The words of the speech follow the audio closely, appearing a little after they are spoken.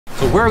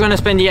So we're gonna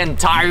spend the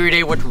entire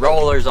day with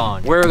rollers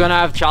on. We're gonna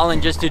have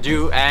challenges to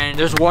do, and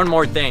there's one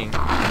more thing.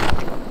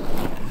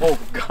 Oh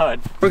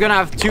God.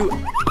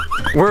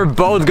 We're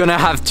both gonna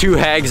have 2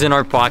 eggs in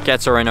our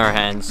pockets or in our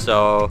hands,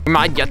 so we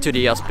might get to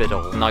the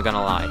hospital, I'm not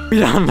gonna lie. We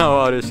don't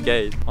know how to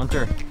skate.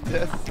 Hunter.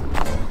 Yes.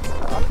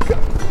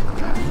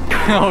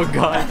 Oh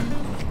God.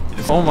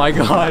 Oh my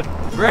God.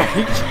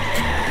 Break.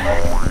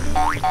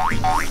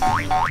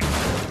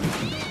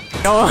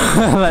 No,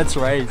 let's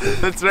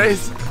race. Let's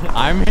race.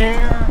 I'm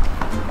here.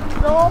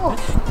 No.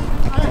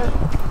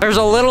 There's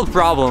a little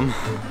problem.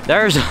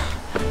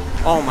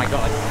 Oh my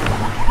God.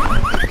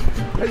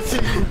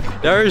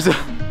 There's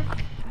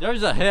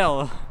a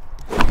hill.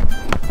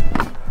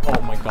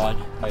 Oh my God.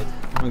 I'm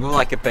gonna go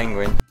like a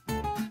penguin.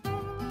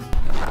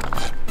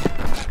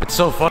 It's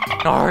so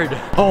fucking hard.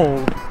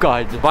 Oh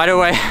God. By the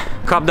way,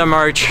 cop the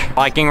merch,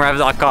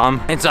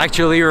 vikingrev.com. It's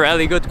actually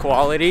really good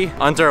quality.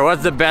 Hunter,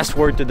 what's the best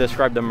word to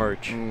describe the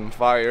merch?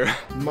 Fire.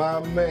 My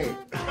mate.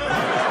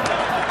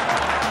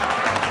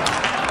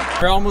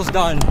 We're almost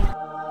done.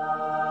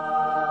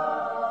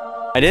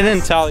 I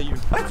didn't tell you.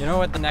 What? You know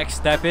what the next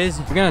step is?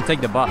 We're gonna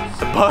take the bus.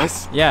 The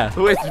bus? Yeah.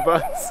 Which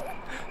bus?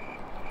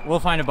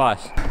 We'll find a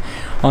bus.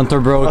 Hunter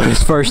broke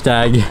his first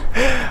tag.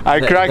 I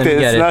cracked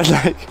it. It's not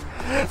like...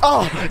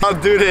 Oh!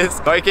 I'll do this.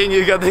 Viking,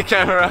 you got the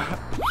camera.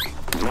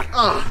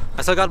 Oh.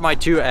 I still got my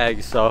 2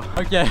 eggs, so...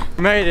 Okay,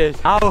 we made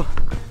it. Now,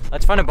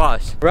 let's find a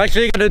bus. We're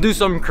actually gonna do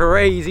some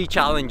crazy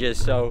challenges,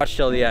 so watch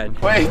till the end.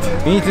 Wait.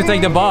 We need to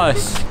take the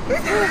bus.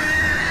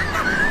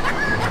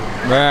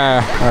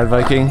 Bruh. Alright,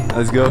 Viking,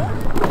 let's go.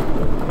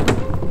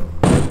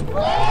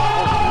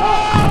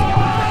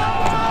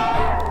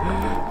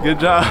 Good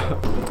job.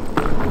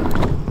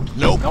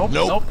 Nope.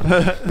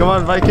 Come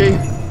on, Viking.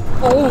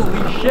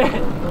 Holy shit.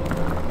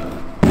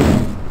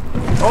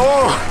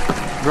 Oh!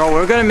 Bro,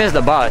 we're gonna miss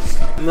the bus.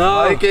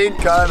 No. Viking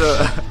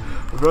kinda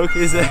broke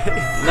his egg.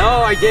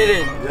 No, I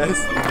didn't.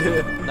 Yes, you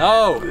did.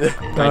 No.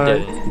 I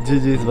didn't.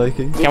 GG's,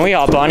 Viking. Can we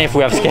hop on if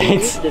we have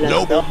skates?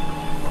 Nope.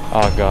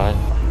 Oh God.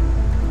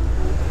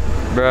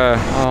 Bruh,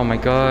 oh my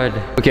God.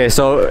 Okay,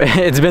 so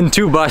it's been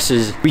 2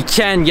 buses. We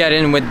can't get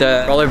in with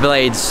the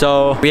rollerblades,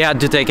 so we had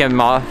to take him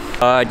off.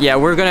 Yeah,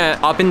 we're gonna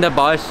hop in the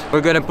bus.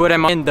 We're gonna put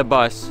him in the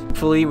bus.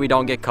 Hopefully we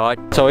don't get caught.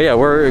 So yeah,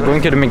 we're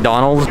going to the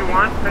McDonald's. If you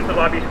want, since the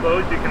lobby's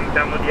closed, you can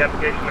download the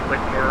application and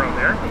click more on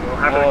there. And we'll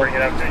happily bring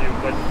it up to you,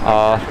 but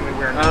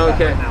we're in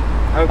okay. right now.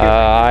 Okay.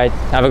 Alright,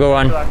 have a good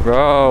one.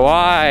 Bro,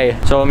 why?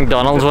 So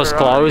McDonald's was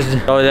closed.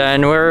 So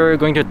then we're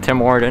going to Tim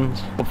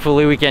Hortons.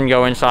 Hopefully we can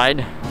go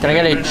inside. Can I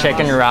get a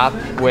chicken wrap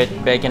with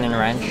bacon and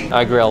ranch?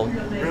 Grilled.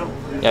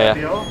 Yeah.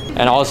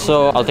 And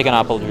also, I'll take an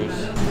apple juice.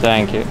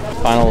 Thank you.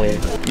 Finally.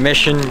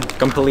 Mission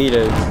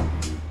completed.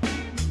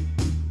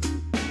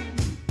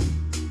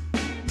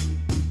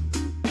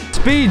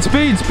 Speed!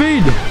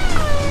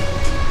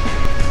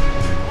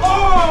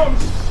 Oh,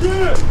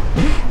 shit!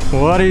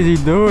 What is he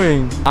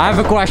doing? I have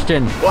a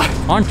question. What?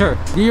 Hunter,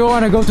 do you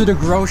want to go to the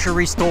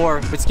grocery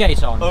store with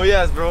skates on? Oh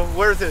yes, bro.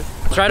 Where's it?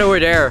 It's right over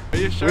there. Are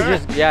you sure?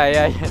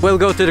 Yeah. We'll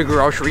go to the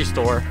grocery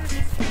store.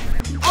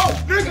 Oh,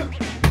 nigga!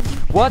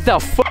 What the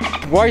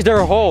fuck? Why is there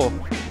a hole?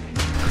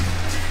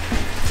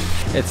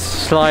 It's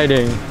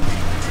sliding.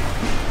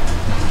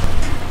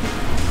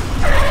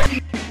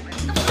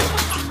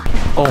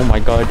 Oh my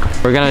God.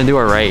 We're gonna do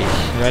a race.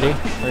 You ready?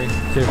 3,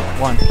 2,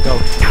 1, go.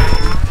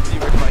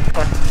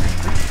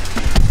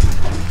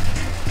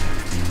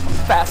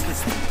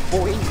 Fastest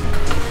boy.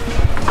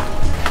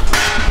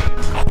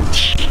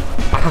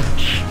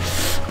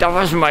 That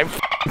was my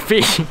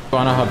feet. You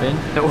wanna hop in?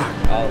 No.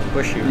 I'll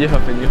push you. You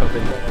hop in.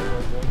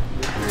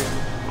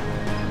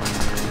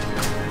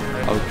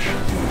 Ouch.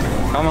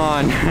 Come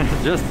on,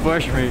 just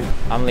push me.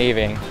 I'm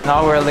leaving.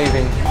 No, we're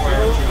leaving.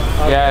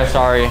 Yeah,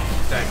 sorry.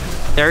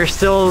 There's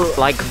still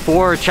like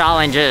 4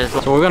 challenges.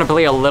 So we're gonna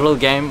play a little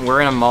game.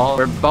 We're in a mall.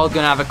 We're both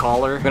gonna have a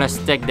collar. We're gonna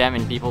stick them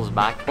in people's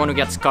back. One who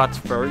gets caught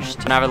first.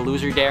 Gonna have a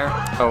loser there.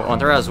 Oh,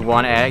 Hunter has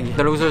 1 egg.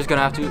 The loser is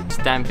gonna have to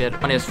stamp it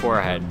on his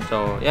forehead.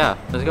 So yeah,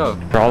 let's go.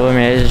 Problem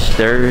is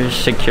there's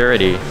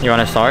security. You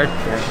wanna start?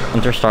 Yeah.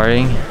 Hunter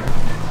starting.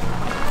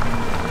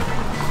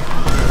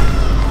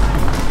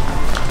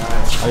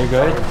 Are you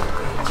good?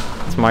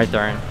 It's my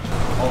turn.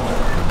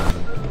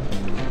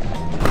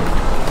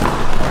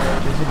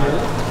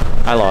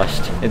 I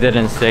lost. It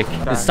didn't stick.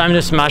 It's time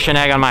to smash an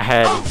egg on my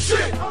head. Oh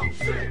shit!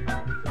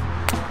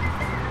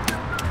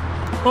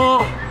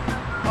 Oh!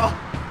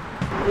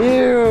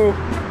 Ew!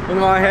 In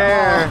my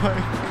hair.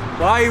 Oh.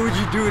 Why would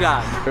you do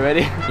that? You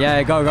ready?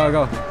 Yeah, go.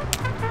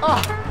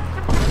 Oh!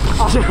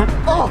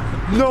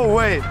 No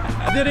way!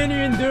 I didn't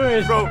even do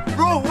it.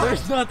 Bro, what?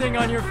 There's nothing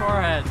on your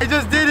forehead. I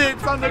just did it!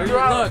 It's on the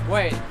ground!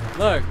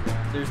 Look.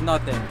 There's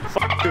nothing.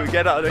 Fuck you,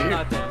 get out of here.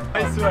 Nothing.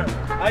 I swear.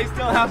 I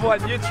still have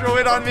one. You throw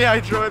it on me, I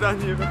throw it on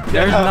you.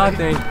 There's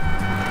nothing.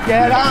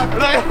 Get out!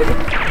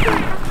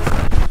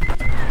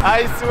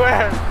 I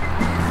swear.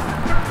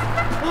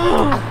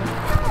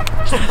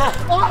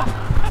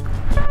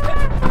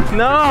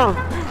 No!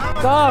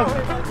 Stop!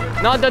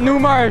 Not the new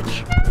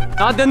merch!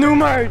 Not the new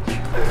merch!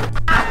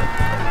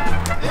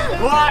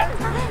 What?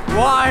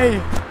 Why?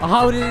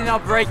 How did it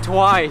not break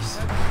twice?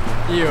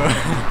 Ew.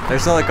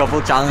 There's still a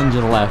couple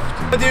challenges left.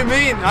 What do you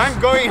mean? I'm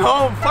going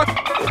home. Fuck.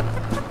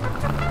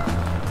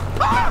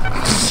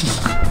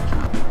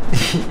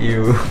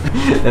 Ew.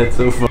 That's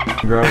so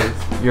fucking gross.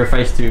 Your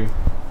face too.